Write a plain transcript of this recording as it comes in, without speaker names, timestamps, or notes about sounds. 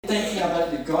Thinking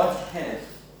about the Godhead,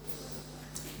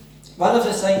 one of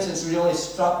the things that's really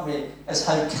struck me is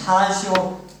how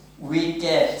casual we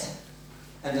get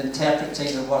in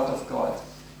interpreting the Word of God.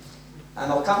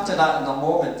 And I'll come to that in a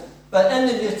moment. But in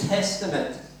the New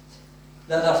Testament,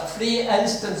 there are 3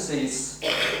 instances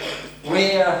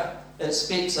where it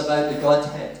speaks about the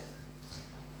Godhead.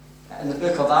 In the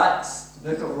book of Acts, the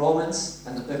book of Romans,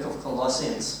 and the book of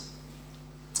Colossians.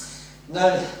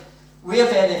 Now, we are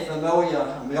very familiar,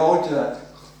 and we all do it,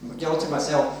 I'm guilty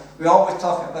myself, we always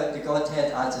talk about the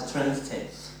Godhead as a Trinity.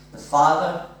 The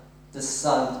Father, the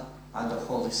Son, and the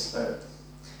Holy Spirit.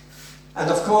 And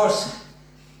of course,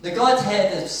 the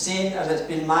Godhead is seen and it's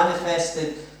been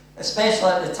manifested,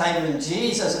 especially at the time when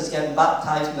Jesus is getting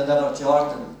baptized in the River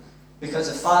Jordan, because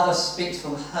the Father speaks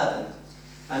from heaven,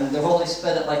 and the Holy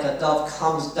Spirit, like a dove,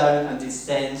 comes down and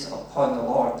descends upon the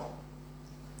Lord.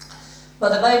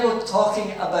 But the Bible,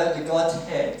 talking about the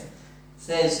Godhead,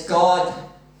 says God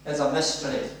is a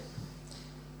mystery.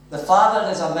 The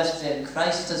Father is a mystery and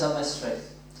Christ is a mystery.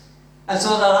 And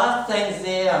so there are things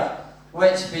there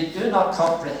which we do not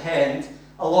comprehend,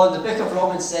 although the book of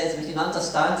Romans says we can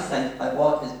understand things by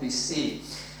what we see.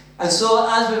 And so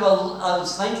as I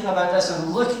was thinking about this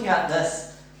and looking at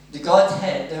this, the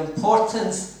Godhead, the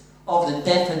importance of the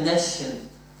definition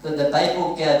that the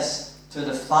Bible gives to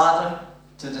the Father,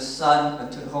 to the Son,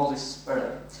 and to the Holy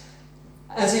Spirit.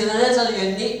 And see, there is a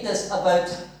uniqueness about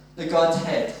the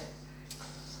Godhead.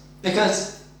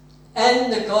 Because in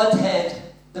the Godhead,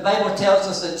 the Bible tells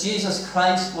us that Jesus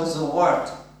Christ was the Word.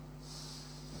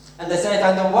 And they said,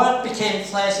 and the Word became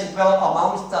flesh and dwelt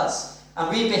amongst us,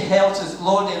 and we beheld his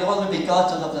glory, the only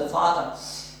begotten of the Father.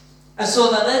 And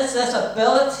so there is this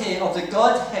ability of the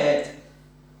Godhead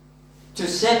to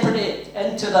separate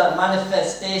into their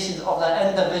manifestations of their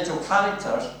individual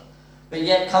characters, but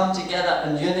yet come together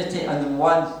in unity and in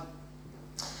one.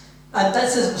 And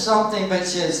this is something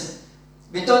which is,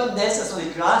 we don't necessarily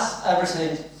grasp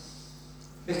everything,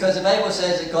 because the Bible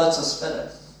says that God's a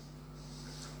spirit.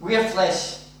 We are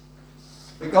flesh,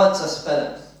 but God's a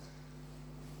spirit.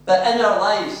 But in our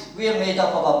lives, we are made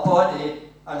up of a body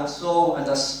and a soul and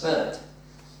a spirit.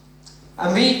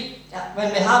 And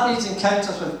when we have these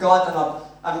encounters with God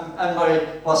and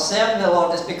we're serving the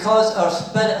Lord, it's because our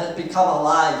spirit has become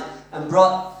alive and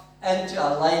brought into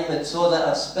alignment so that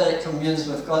our spirit communes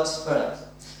with God's Spirit.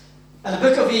 In the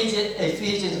book of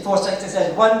Ephesians 4:6 it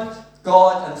says, one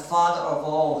God and Father of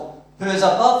all, who is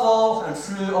above all and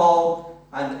through all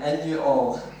and in you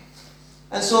all.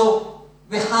 And so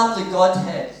we have the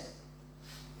Godhead.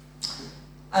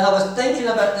 And I was thinking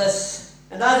about this,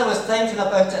 and as I was thinking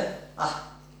about it,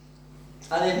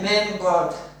 I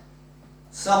remembered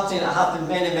something that happened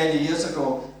many, many years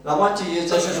ago. And I want to use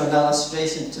this as an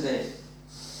illustration today.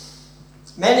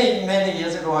 Many, many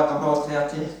years ago, I don't know,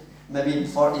 30, maybe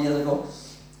 40 years ago,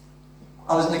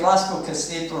 I was in the Glasgow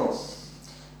Cathedral.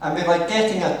 And we were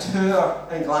getting a tour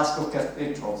in Glasgow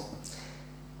Cathedral.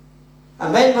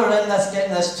 And when we were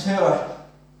getting this tour,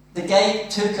 the guide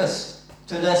took us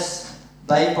to this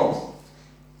Bible.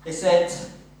 He said,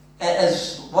 it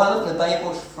is one of the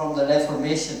Bibles from the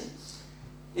Reformation.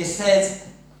 He says,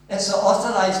 it's the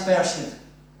authorized version.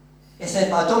 He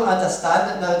said, but I don't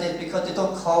understand it nowadays because they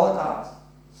don't call it that.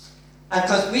 And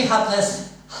because we have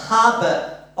this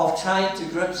habit of trying to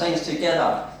group things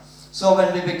together. So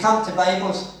when we come to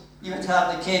Bibles, you would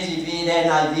have the KJV, the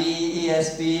NIV,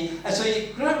 ESV, and so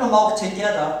you group them all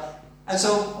together. And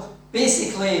so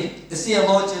basically, the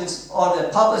theologians or the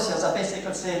publishers are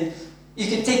basically saying, you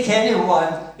can take any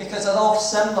one because they're all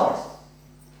similar.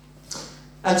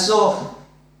 And so,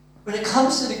 when it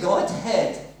comes to the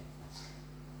Godhead,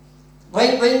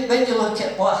 when you look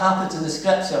at what happens in the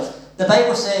Scriptures, the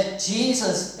Bible says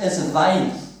Jesus is the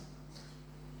vine,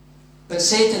 but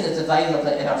Satan is the vine of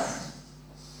the earth.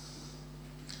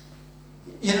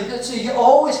 So you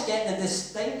always get the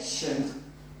distinction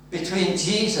between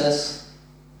Jesus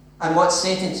and what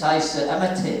Satan tries to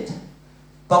imitate.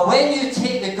 But when you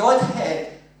take the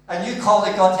Godhead and you call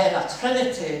the Godhead a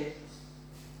Trinity,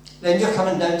 then you're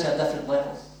coming down to a different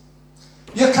level.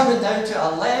 You're coming down to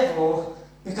a level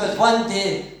because one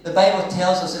day the Bible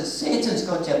tells us that Satan's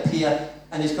going to appear,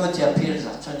 and he's going to appear as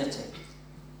a Trinity.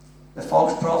 The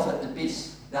false prophet, the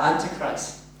beast, the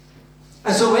Antichrist.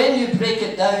 And so when you break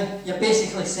it down, you're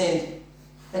basically saying,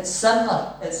 it's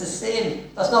similar, it's the same,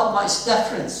 there's not much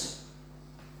difference.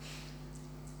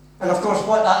 And of course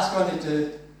what that's going to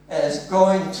do is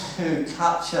going to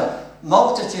capture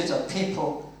multitudes of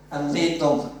people and lead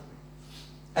them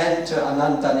into an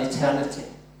undone eternity.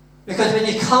 Because when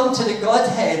you come to the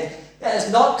Godhead, it is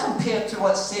not compared to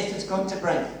what Satan's going to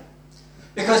bring.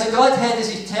 Because the Godhead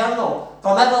is eternal.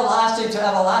 from everlasting to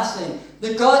everlasting.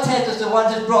 The Godhead is the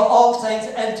one who brought all things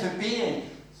into being.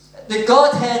 The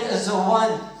Godhead is the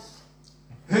one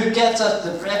who gives us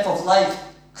the breath of life,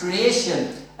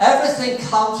 creation. Everything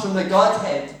comes from the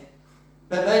Godhead.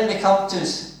 But when we come to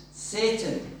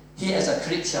Satan, he is a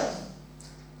creature.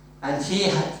 And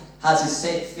he has his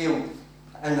set field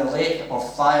in the lake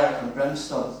of fire and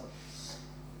brimstone.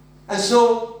 And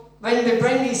so, when we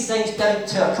bring these things down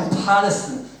to a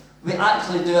comparison, we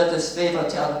actually do a disfavour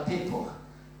to other people.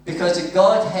 Because the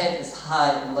Godhead is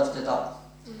high and lifted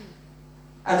up.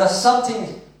 And there's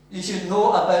something you should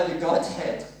know about the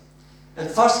Godhead. In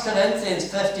 1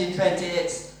 Corinthians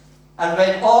 15:28, and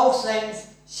when all things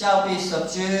shall be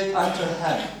subdued unto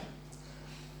him,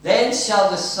 then shall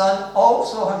the Son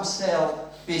also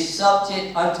himself be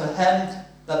subject unto him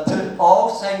that put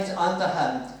all things under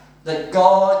him, that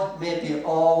God may be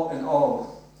all in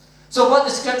all. So what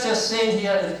the scripture is saying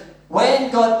here is,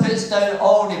 when God puts down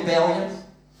all rebellion,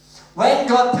 when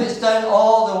God puts down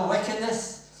all the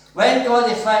wickedness, when God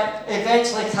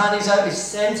eventually carries out his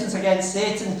sentence against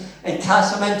Satan and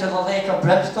casts him into the lake of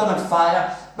brimstone and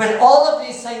fire, when all of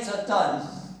these things are done,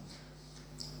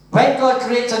 when God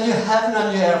creates a new heaven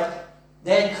and new earth,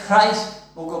 then Christ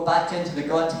will go back into the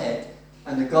Godhead,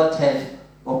 and the Godhead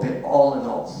will be all in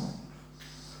all.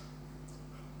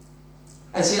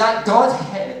 And see, that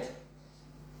Godhead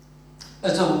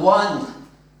is the one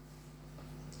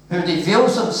who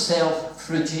reveals himself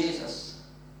through Jesus.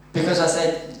 Because I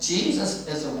said, Jesus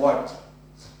is the Word.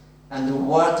 And the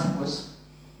Word was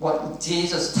what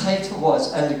Jesus' title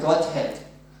was in the Godhead.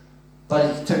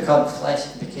 But he took on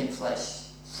flesh and became flesh.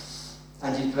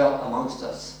 And he dwelt amongst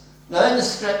us. Now in the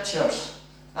scriptures,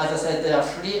 as I said, there are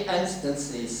 3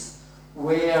 instances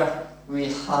where we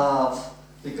have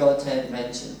the Godhead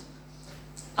mentioned.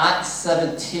 Acts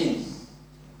 17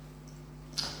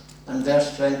 and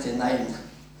verse 29.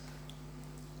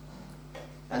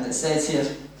 And it says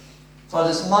here, for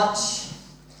as much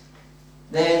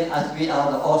then as we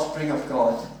are the offspring of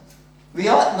God, we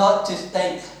ought not to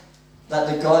think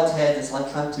that the Godhead is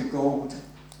like unto gold,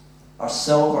 or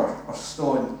silver, or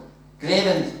stone,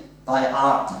 graven by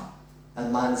art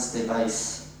and man's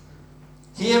device.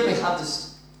 Here we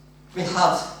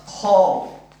have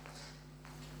Paul,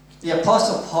 the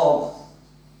Apostle Paul,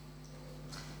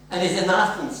 and he's in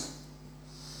Athens.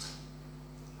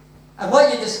 And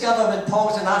what you discover when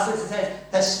Paul's in Athens is that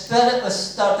his spirit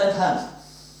was stirred in him.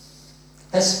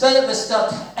 His spirit was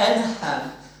stirred in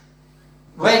him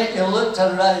when he looked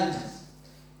around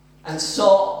and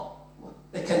saw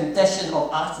the condition of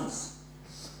Athens.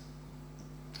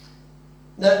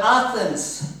 Now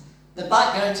Athens, the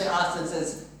background to Athens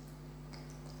is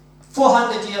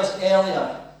 400 years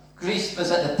earlier, Greece was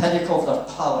at the pinnacle of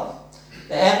their power.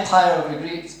 The empire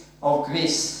of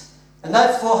Greece. And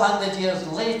now 400 years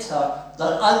later,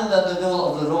 they're under the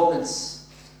rule of the Romans.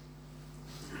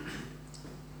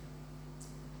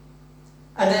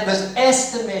 And it was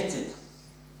estimated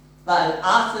that in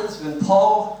Athens, when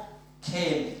Paul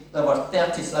came, there were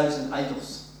 30,000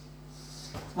 idols.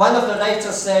 One of the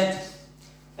writers said,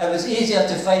 it was easier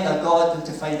to find a god than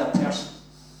to find a person.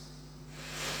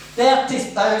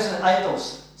 30,000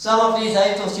 idols. Some of these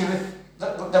idols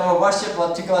they were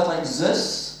worshipped to God like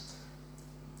Zeus.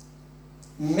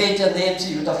 Major names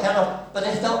you would have heard of, but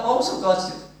they also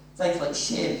got things like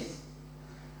shame.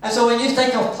 And so when you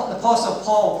think of the Apostle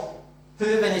Paul,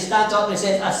 who when he stands up and he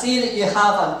says, I see that you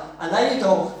have an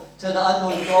idol to the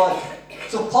unknown God.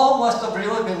 So Paul must have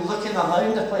really been looking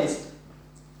around the place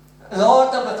in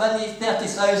order within these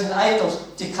 30,000 idols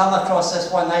to come across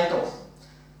this one idol.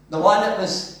 The one that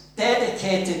was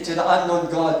dedicated to the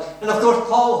unknown God. And of course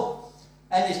Paul,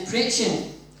 in his preaching,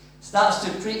 starts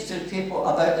to preach to the people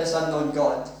about this unknown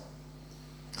God.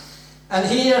 And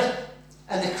here,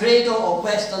 in the cradle of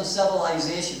Western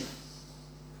civilization,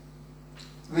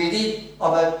 we read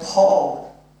about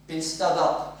Paul being stirred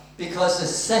up because the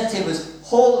city was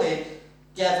wholly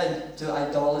given to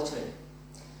idolatry.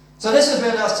 So this is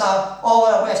where all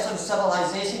our Western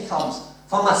civilization comes,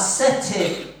 from a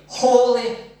city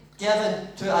wholly given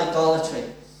to idolatry.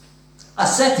 A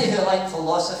city who liked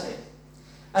philosophy.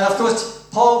 And of course,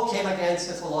 Paul came against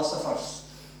the philosophers.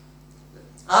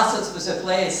 Athens was a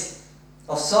place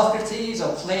of Socrates,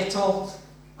 of Plato,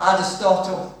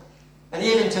 Aristotle, and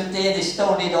even today they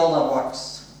still read all their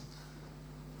works.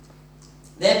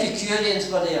 The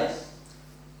Epicureans were there,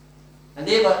 and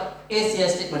they were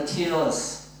atheistic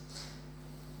materialists.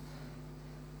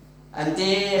 And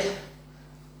they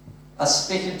are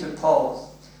speaking to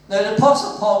Paul. Now the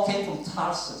Apostle Paul came from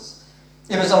Tarsus.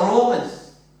 He was a Roman.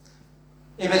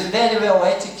 He was very well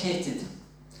educated,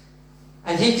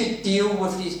 and he could deal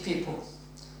with these people.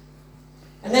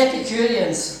 And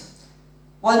Epicureans,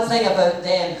 one thing about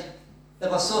them, they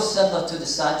were so similar to the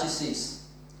Sadducees,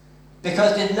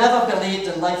 because they never believed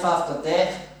in life after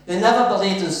death. They never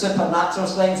believed in supernatural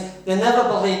things. They never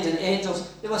believed in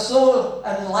angels. They were so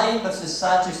in line with the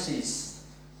Sadducees.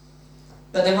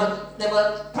 But they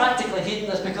were practically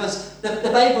hedonists, because the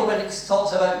Bible, when it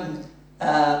talks about,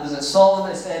 was it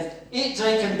Solomon, it says, eat,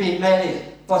 drink and be merry,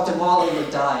 for tomorrow you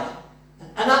die.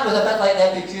 And that was a bit like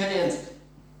the Epicureans.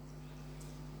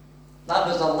 That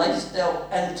was a lifestyle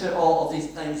into all of these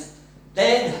things.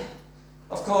 Then,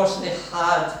 of course, they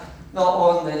had not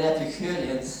only the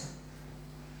Epicureans,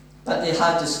 but they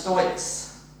had the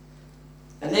Stoics.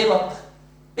 And they were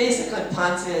basically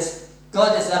pantheists.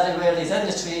 God is everywhere, he's in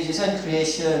the trees, he's in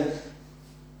creation.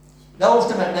 The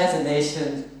ultimate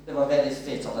resignation, they were very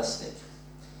fatalistic.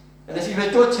 And if you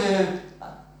would go to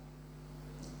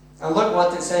and look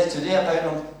what it says today about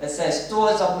them, it says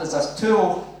Stoicism is a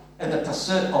tool in the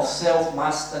pursuit of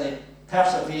self-mastery,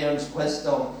 perseverance,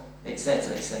 wisdom,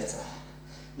 etc., etc.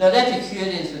 Now, the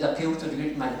Epicureans would appeal to the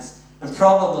Greek minds, and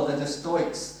probably the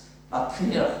Stoics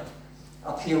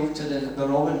appealed to the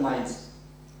Roman minds.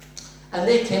 And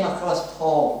they came across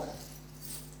Paul,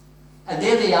 and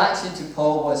their reaction to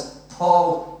Paul was,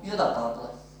 Paul, you're a babbler.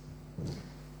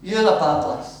 You're a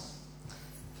babbler.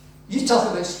 You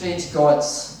talk about strange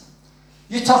gods.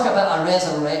 You talk about a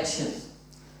resurrection.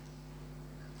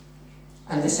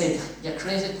 And they said, you're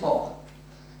crazy, Paul.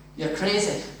 You're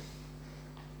crazy.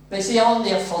 But you see, all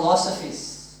their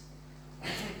philosophies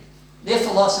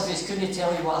couldn't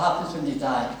tell you what happens when you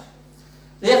die.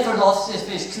 Their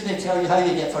philosophies couldn't tell you how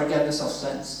you get forgiveness of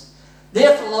sins.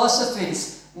 Their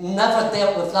philosophies never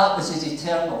dealt with that which is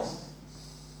eternal.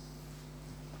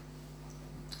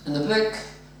 In the book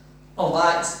of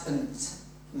Acts, in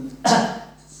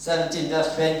 17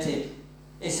 verse 20,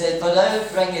 he said, "For thou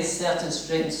bringest certain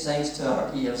strange things to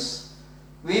our ears.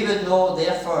 We would know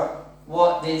therefore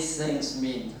what these things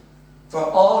mean. For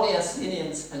all the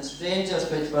Assyrians and strangers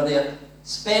which were there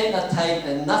spent their time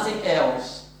in nothing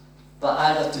else but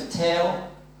either to tell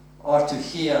or to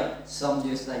hear some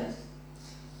new thing."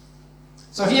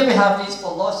 So here we have these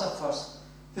philosophers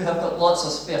who have got lots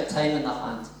of spare time in their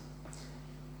hand.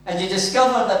 And you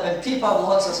discover that when people have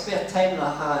lots of spare time in their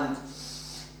hand,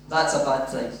 that's a bad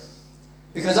thing.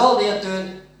 Because all they're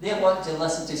doing, they want to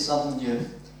listen to something new.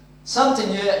 Something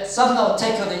new, something that will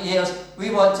tickle the ears. We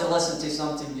want to listen to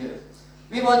something new.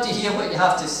 We want to hear what you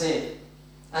have to say.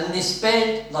 And they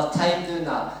spend their time doing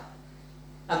that.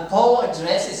 And Paul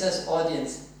addresses this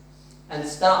audience and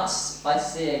starts by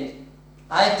saying,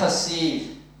 I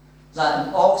perceive that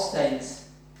in all things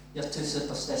you're too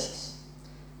superstitious.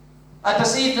 I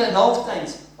perceive that in all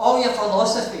things, all your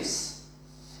philosophies,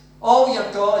 all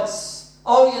your gods,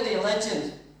 all your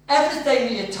religion,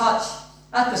 everything that you touch,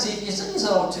 I perceive these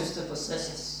are all too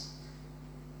superstitious.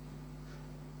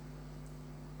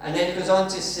 And then it goes on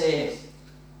to say,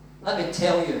 let me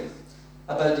tell you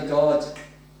about the God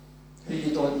who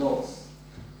you don't know.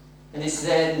 And he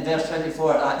said in verse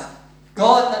 24 that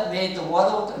God that made the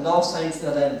world and all things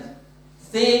therein,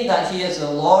 saying that he is the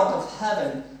Lord of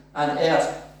heaven and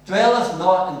earth, dwelleth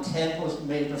not in temples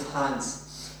made with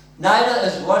hands, neither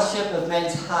is worship of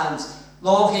men's hands,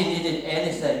 though he needed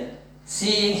anything,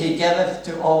 seeing he giveth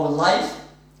to all life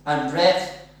and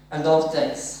breath and all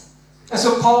things. And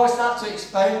so Paul starts to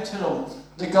expound to them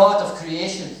the God of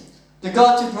creation, the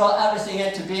God who brought everything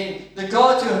into being, the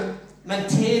God who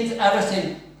maintains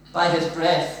everything by his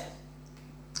breath.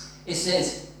 He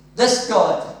says, this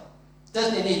God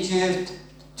doesn't need you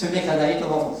to make an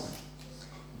idol of him.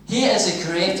 He is the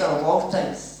creator of all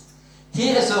things. He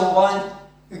is the one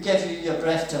who gives you your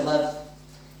breath to live.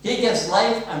 He gives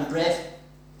life and breath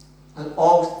and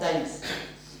all things.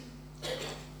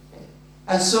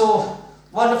 And so,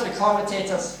 one of the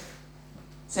commentators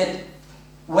said,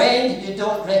 when you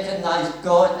don't recognize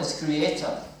God as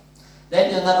creator,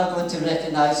 then you're never going to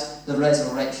recognize the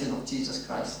resurrection of Jesus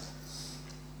Christ.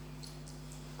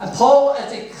 And Paul,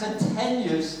 as he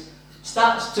continues,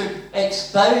 starts to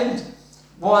expound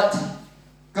what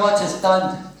God has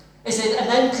done. He said,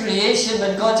 and in creation,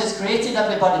 when God has created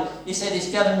everybody, he said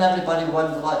he's given everybody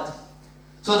one blood.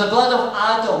 So the blood of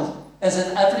Adam is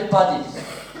in everybody.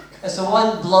 It's the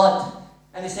one blood.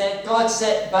 And he said, God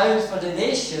set bounds for the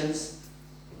nations.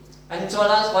 And so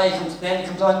that's why then he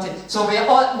comes on to, so we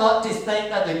ought not to think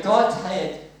that the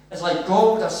Godhead is like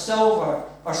gold or silver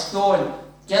or stone,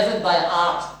 given by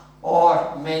art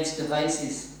or men's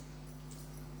devices.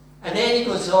 And then he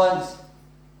goes on,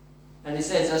 and he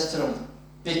says this to them,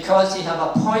 because he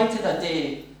have appointed a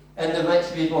day in the which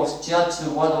we both judge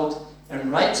the world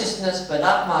in righteousness by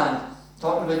that man,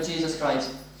 talking about Jesus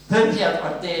Christ, whom he had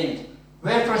ordained.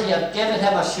 Wherefore he had given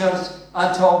him assurance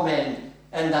unto all men,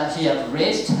 and that he had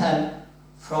raised him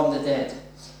from the dead.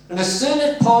 And as soon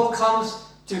as Paul comes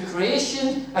to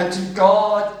creation and to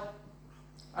God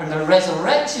and the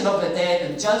resurrection of the dead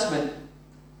and judgment,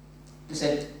 he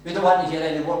said, we don't want to hear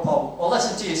any more, Paul. We'll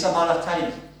listen to you some other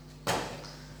time.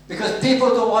 Because people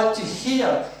don't want to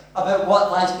hear about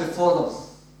what lies before them.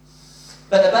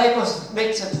 But the Bible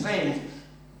makes it plain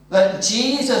that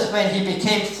Jesus, when he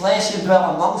became flesh and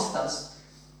dwelt amongst us,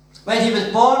 when he was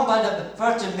born by the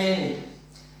Virgin Mary,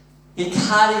 he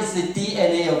carries the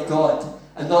DNA of God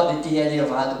and not the DNA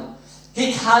of Adam.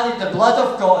 He carried the blood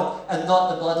of God and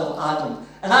not the blood of Adam.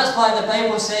 And that's why the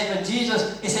Bible said when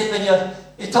Jesus,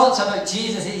 he talks about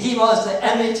Jesus, he was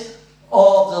the image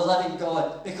of the living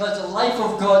God, because the life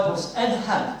of God was in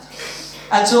him.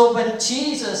 And so when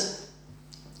Jesus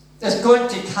is going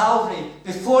to Calvary,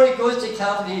 before he goes to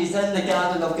Calvary, he's in the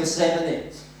Garden of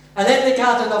Gethsemane. And in the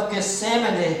Garden of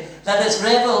Gethsemane, there is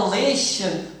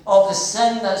revelation of the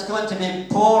sin that's going to be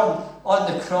borne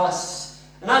on the cross.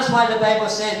 And that's why the Bible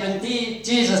says when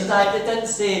Jesus died, it didn't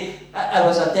say it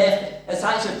was a death. It's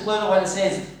actually plural when it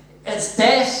says it's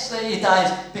death that he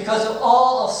dies, because of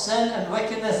all of sin and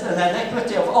wickedness and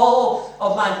iniquity of all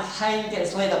of mankind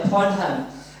gets laid upon him.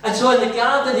 And so in the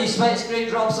garden he sweats great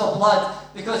drops of blood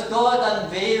because God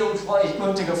unveils what he's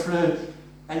going to go through.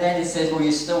 And then he says, will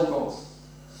you still go?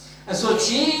 And so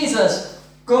Jesus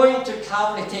going to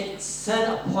Calvary takes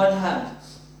sin upon him.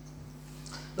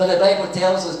 But the Bible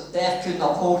tells us death could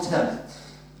not hold him.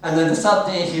 And then the third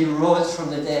day he rose from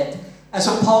the dead. And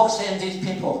so Paul saying to these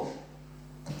people,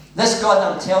 this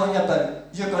God I'm telling you about,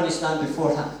 you're going to stand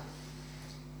before him.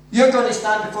 You're going to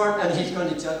stand before him and he's going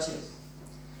to judge you.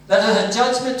 There is a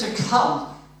judgment to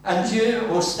come and you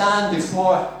will stand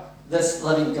before this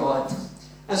living God.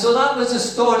 And so that was the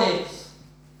story,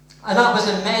 and that was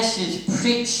a message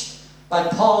preached by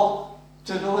Paul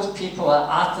to those people at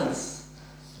Athens.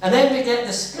 And then we get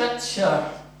the scripture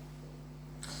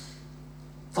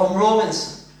from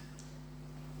Romans.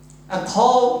 And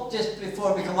Paul, just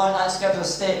before we come on, that scripture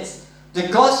states, the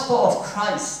gospel of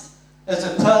Christ is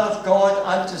the power of God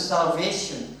unto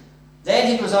salvation.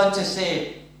 Then he goes on to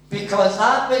say, because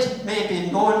that which may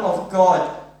be known of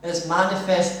God is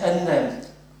manifest in them,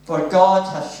 for God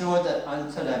hath showed it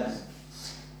unto them.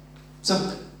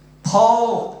 So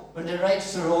Paul, when he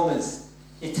writes to Romans,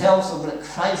 he tells them that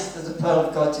Christ is the power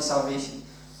of God to salvation.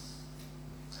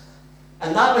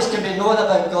 And that which can be known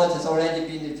about God has already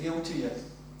been revealed to you.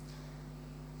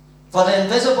 For the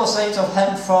invisible signs of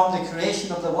him from the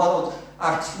creation of the world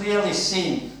are clearly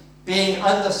seen, being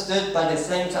understood by the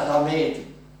things that are made,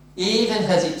 even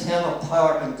his eternal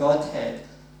power and Godhead,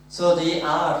 so they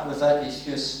are without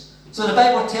excuse. So the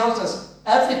Bible tells us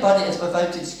everybody is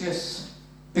without excuse,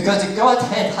 because the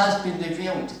Godhead has been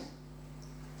revealed.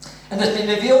 And it's been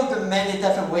revealed in many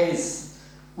different ways.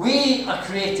 We are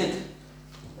created,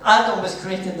 Adam was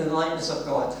created in the likeness of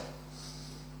God,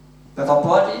 with a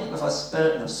body, with a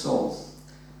spirit and a soul.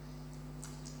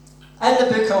 In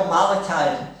the book of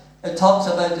Malachi, it talks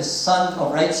about the Son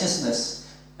of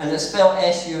Righteousness, and it's spelled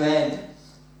S-U-N,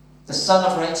 the Son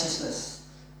of Righteousness.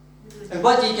 And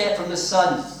what do you get from the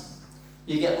Son?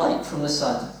 You get light from the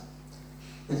Son.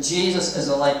 And Jesus is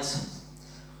the light.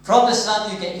 From the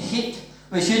Son you get heat,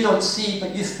 which you don't see,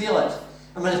 but you feel it.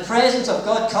 And when the presence of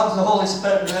God comes, the Holy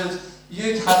Spirit moves,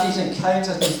 you have these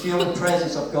encounters and feel the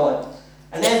presence of God.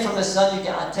 And then from the Son you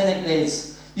get actinic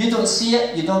rays. You don't see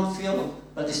it, you don't feel them,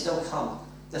 but they still come.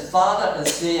 The Father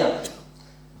is there.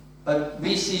 But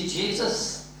we see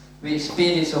Jesus, we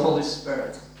experience the Holy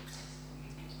Spirit.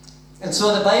 And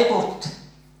so the Bible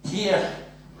here,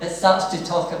 it starts to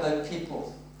talk about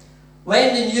people.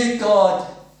 When they knew God,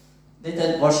 they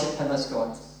didn't worship him as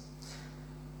God.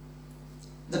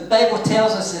 The Bible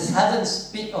tells us his heavens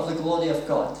speak of the glory of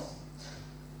God.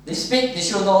 They speak, they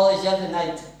show knowledge every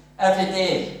night, every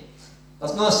day.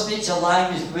 There's no speech or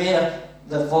language where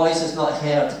the voice is not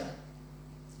heard.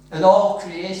 And all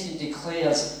creation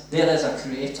declares there is a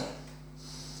creator.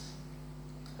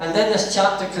 And then this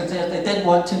chapter contains, they didn't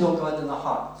want to know God in their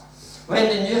heart. When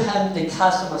they knew him, they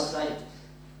cast him aside.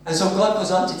 And so God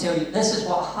goes on to tell you, this is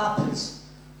what happens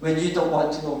when you don't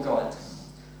want to know God.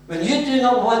 When you do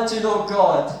not want to know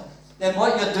God, then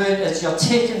what you're doing is you're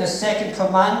taking the second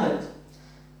commandment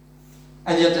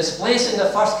and you're displacing the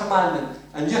first commandment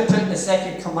and you're putting the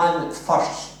second commandment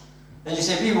first. And you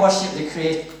say, we worship the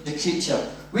creature.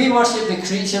 We worship the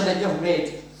creature that you've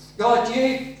made. God,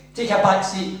 you take a back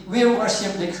seat. We'll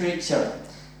worship the creature.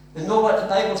 You know what the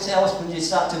Bible tells when you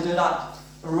start to do that?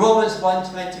 Romans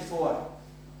 1:24.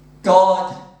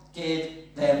 God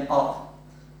gave them up.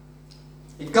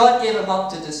 God gave them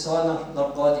up to dishonour their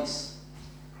bodies.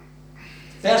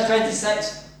 Verse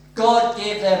 26, God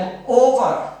gave them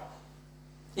over.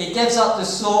 He gives up the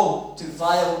soul to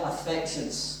vile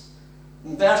affections.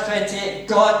 In verse 28,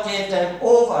 God gave them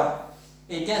over.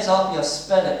 He gives up your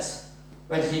spirit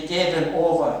when he gave them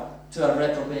over to a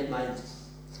reprobate mind.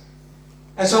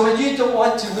 And so when you don't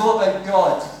want to know about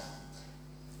God,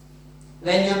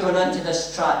 then you're going into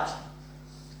this track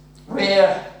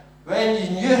where when you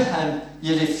knew him,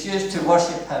 you refused to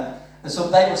worship him. And so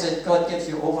the Bible says God gives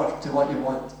you over to what you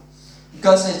want.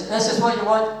 God says, this is what you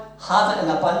want, have it in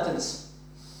abundance.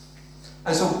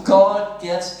 And so God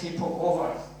gives people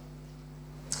over.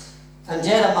 And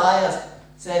Jeremiah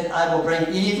said, I will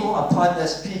bring evil upon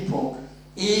this people,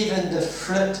 even the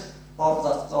fruit of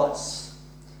their thoughts.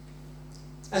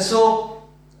 And so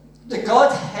the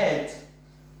Godhead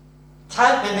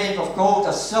can't be made of gold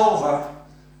or silver,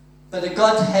 but the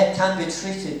Godhead can be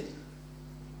treated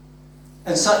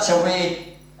in such a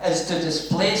way as to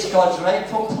displace God's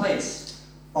rightful place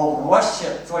of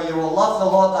worship. For you will love the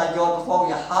Lord thy God with all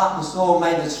your heart and soul,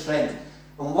 mind and strength.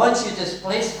 And once you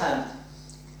displace him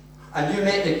and you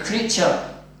make the creature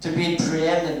to be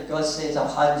preeminent, God says,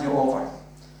 I'll hand you over.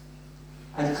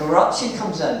 And corruption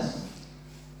comes in.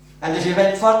 And if you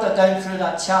went further down through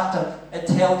that chapter, it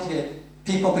tells you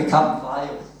people become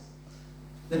vile.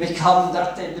 They become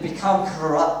dirty, they become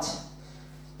corrupt.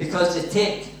 Because they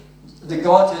take the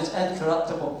God who is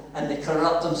incorruptible and they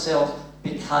corrupt themselves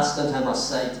by casting him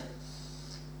aside.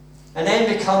 And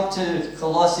then we come to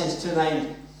Colossians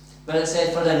 2:9, where it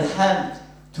says, for in him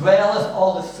dwelleth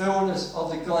all the fullness of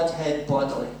the Godhead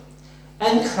bodily.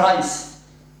 In Christ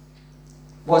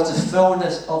was the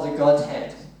fullness of the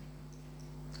Godhead.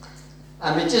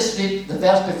 And we just read the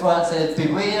verse before it says,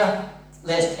 beware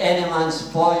lest any man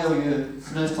spoil you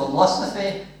through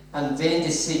philosophy and vain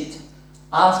deceit,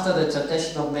 after the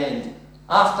tradition of men,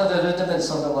 after the rudiments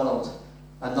of the world,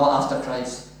 and not after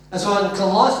Christ. And so in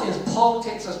Colossians, Paul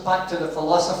takes us back to the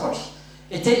philosophers.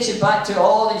 He takes you back to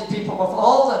all these people with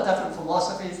all their different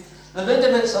philosophies, the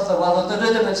rudiments of the world. The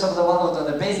rudiments of the world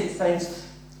are the basic things,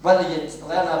 whether you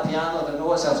learn a piano, the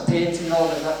notes, or painting, all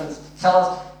the different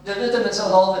colours. The rudiments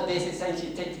are all the basic things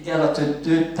you take together to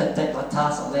do particular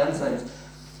tasks or learn things.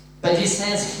 But he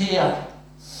says here,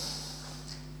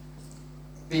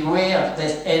 beware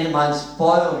lest any man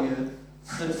spoil you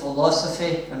through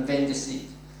philosophy and vain deceit.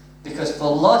 Because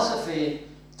philosophy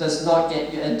does not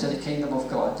get you into the kingdom of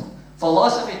God.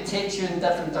 Philosophy takes you in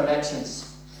different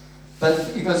directions. But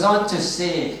he goes on to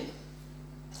say,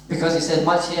 because he said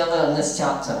much earlier in this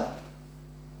chapter,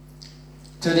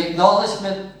 to the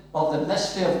acknowledgement of the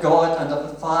mystery of God and of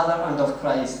the Father and of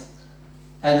Christ,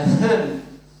 in whom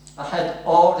I had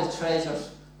all the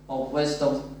treasures of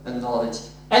wisdom and knowledge.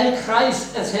 In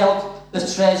Christ is held the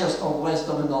treasures of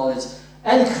wisdom and knowledge.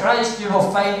 In Christ you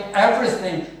will find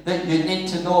everything that you need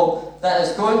to know that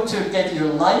is going to give you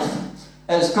life,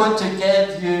 is going to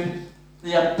give you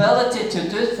the ability to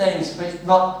do things which are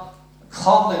not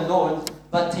commonly known,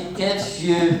 but he gives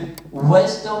you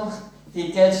wisdom,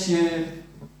 he gives you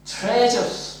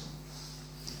treasures.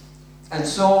 And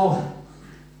so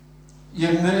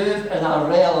you move in a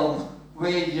realm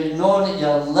where you know that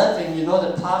you're living, you know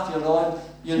the path you're on,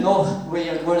 you know where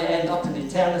you're going to end up in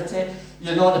eternity,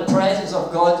 you know the presence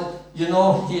of God, you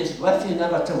know he is with you,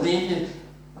 never to leave you,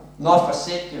 nor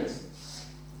forsake you.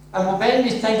 And when we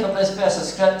think of this verse of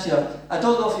scripture, I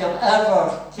don't know if you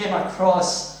ever came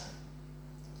across,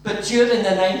 but during the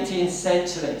 19th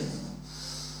century,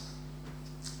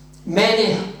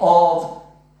 many of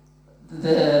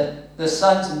the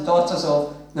sons and daughters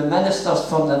of the ministers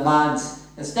from the lands,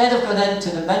 instead of going into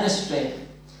the ministry,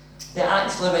 they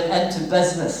actually went into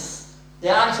business. They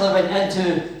actually went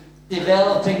into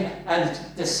developing and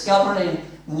discovering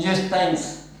new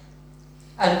things.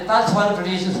 And that's one of the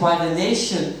reasons why the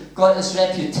nation got this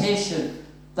reputation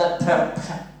that per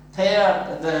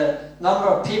the number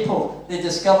of people, they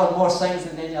discovered more things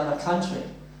than any other country.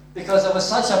 Because there was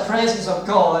such a presence of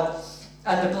God,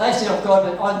 and the blessing of God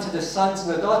went on to the sons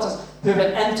and the daughters who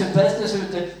went into business,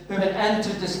 who went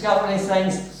into discovering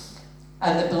things,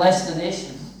 and they blessed the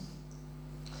nation.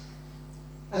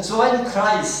 And so in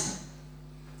Christ,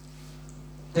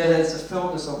 there is the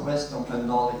fullness of wisdom and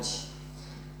knowledge.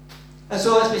 And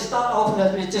so as we start off and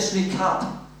as we just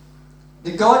recap,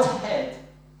 the Godhead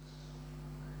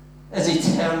is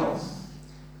eternal.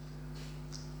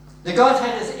 The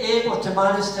Godhead is able to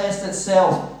manifest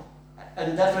itself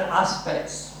in different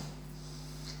aspects.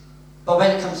 But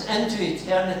when it comes into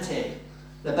eternity,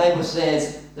 the Bible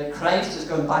says that Christ is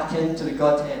going back into the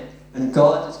Godhead, and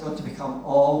God is going to become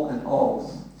all in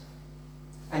all.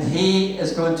 And he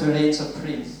is going to reign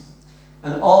supreme.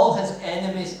 And all his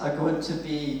enemies are going to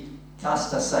be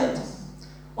cast aside.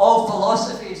 All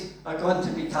philosophies are going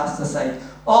to be cast aside.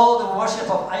 All the worship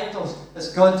of idols is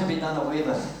going to be done away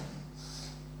with.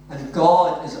 And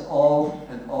God is all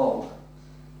in all.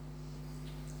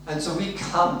 And so we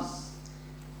come.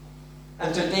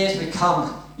 And today as we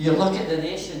come, you look at the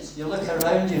nations, you look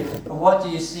around you, and what do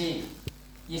you see?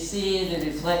 You see the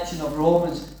reflection of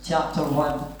Romans chapter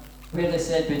 1, where they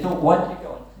said, we don't want you,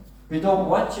 God. We don't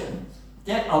want you.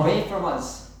 Get away from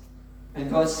us. And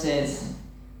God says,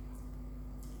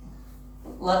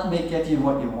 let me give you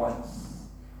what you want.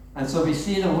 And so we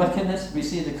see the wickedness, we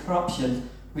see the corruption,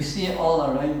 we see it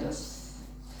all around us.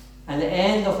 And the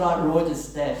end of that road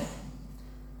is death.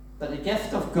 But the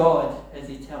gift of God is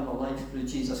eternal life through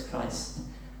Jesus Christ.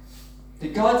 The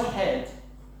Godhead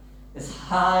is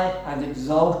high and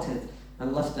exalted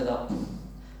and lifted up.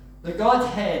 The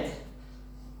Godhead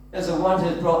is the one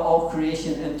who brought all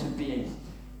creation into being.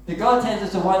 The Godhead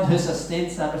is the one who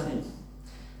sustains everything.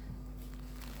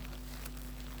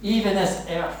 Even this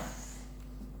earth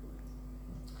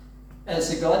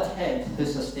is the Godhead who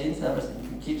sustains everything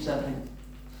and keeps everything.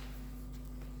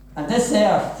 And this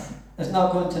earth is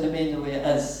not going to remain the way it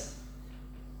is.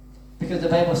 Because the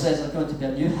Bible says there's going to be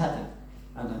a new heaven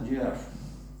and a new earth.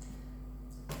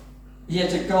 He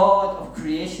is a God of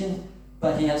creation,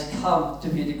 but he has come to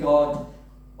be the God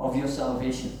of your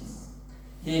salvation.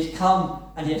 He has come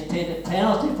and he has paid the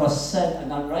penalty for sin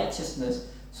and unrighteousness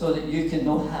so that you can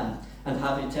know him and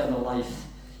have eternal life.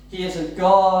 He is a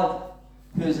God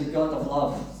who is a God of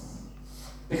love.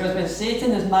 Because when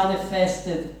Satan is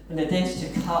manifested in the days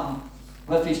to come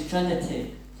with his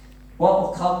Trinity, what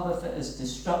will come with it is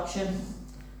destruction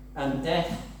and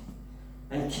death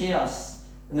and chaos.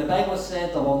 And the Bible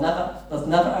said there's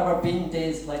never ever been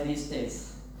days like these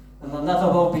days. And there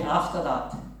never will be after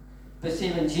that. But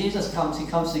see, when Jesus comes, he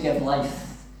comes to give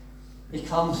life. He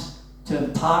comes to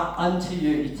impart unto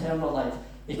you eternal life.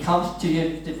 He comes to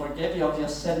you to forgive you of your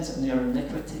sins and your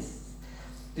iniquities.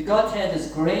 The Godhead is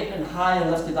great and high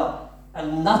and lifted up,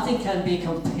 and nothing can be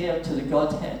compared to the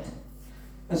Godhead.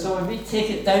 And so when we take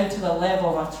it down to the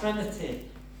level of a Trinity,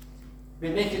 we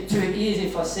make it too easy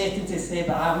for Satan to say,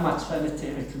 but I'm a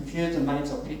Trinity. We confuse the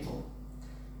minds of people.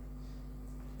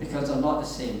 Because they're not the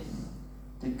same.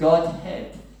 The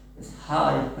Godhead is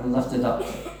high and lifted up.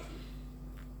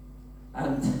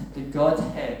 And the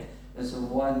Godhead is the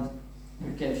one who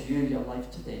gives you your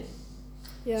life today.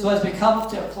 Yeah. So as we come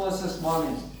to a close this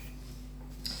morning,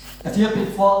 if you've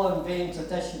been following vain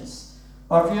traditions,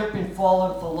 or if you've been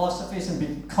following philosophies and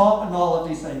been caught in all of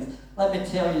these things, let me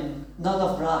tell you, none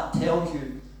of that tells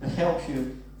you and helps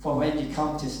you for when you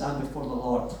come to stand before the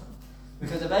Lord.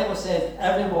 Because the Bible says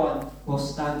everyone will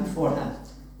stand before him.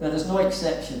 There is no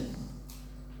exception.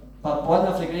 But one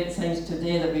of the great things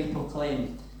today that we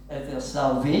proclaim is there's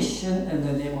salvation in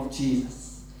the name of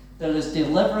Jesus. There is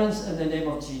deliverance in the name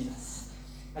of Jesus.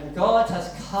 And God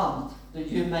has come that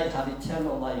you might have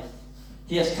eternal life.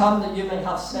 He has come that you might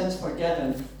have sins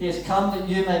forgiven. He has come that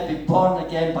you might be born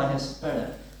again by his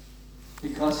Spirit.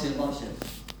 Because he loves you.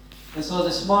 And so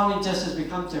this morning, just as we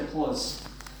come to a close,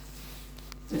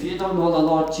 if you don't know the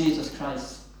Lord Jesus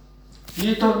Christ, if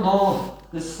you don't know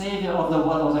the Saviour of the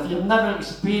world, if you've never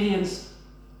experienced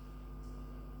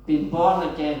being born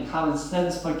again, having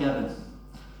sins forgiven,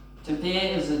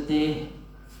 today is the day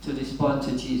to respond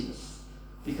to Jesus.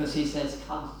 Because he says,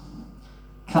 come,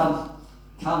 come,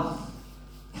 come,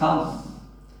 come.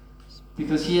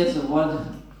 Because he is the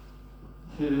one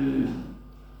who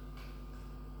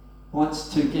wants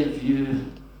to give you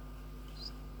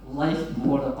life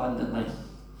more abundantly,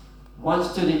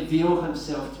 wants to reveal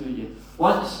himself to you,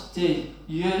 wants you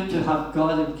to have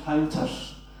God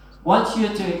encounters, wants you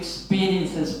to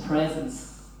experience his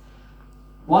presence,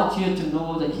 wants you to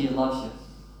know that he loves you.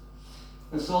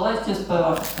 And so let's just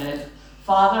bow our head.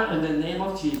 Father, in the name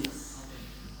of Jesus,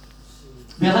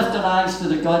 we lift our eyes to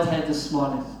the Godhead this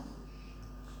morning.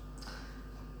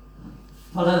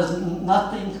 For there is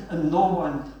nothing and no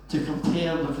one to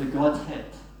compare with the Godhead.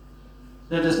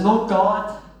 There is no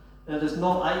God, there is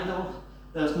no idol,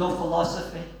 there is no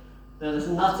philosophy, there is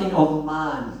nothing of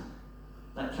man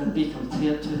that can be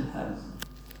compared to him.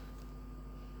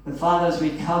 And Father, as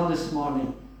we come this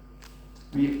morning,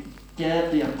 we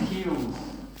give the appeal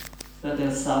that there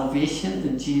is salvation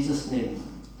in Jesus' name,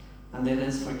 and there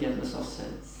is forgiveness of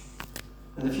sins.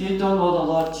 And if you don't know the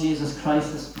Lord Jesus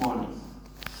Christ this morning,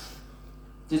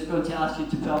 just going to ask you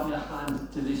to put up your hand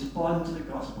to respond to the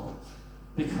gospel,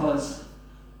 because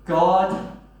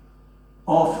God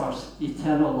offers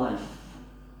eternal life.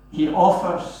 He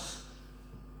offers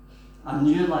a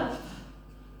new life.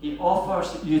 He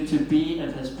offers you to be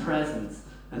in his presence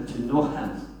and to know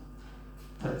him.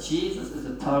 For Jesus is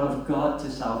the power of God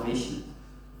to salvation.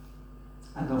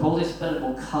 And the Holy Spirit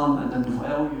will come and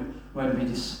indwell you when we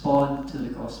respond to the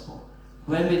gospel.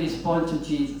 When we respond to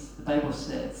Jesus, the Bible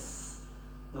says,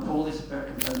 the Holy Spirit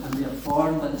comes in and we are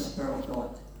born by the Spirit of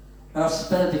God. Our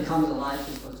spirit becomes alive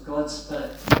because God's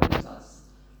Spirit fills us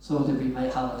so that we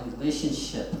might have a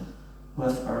relationship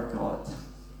with our God.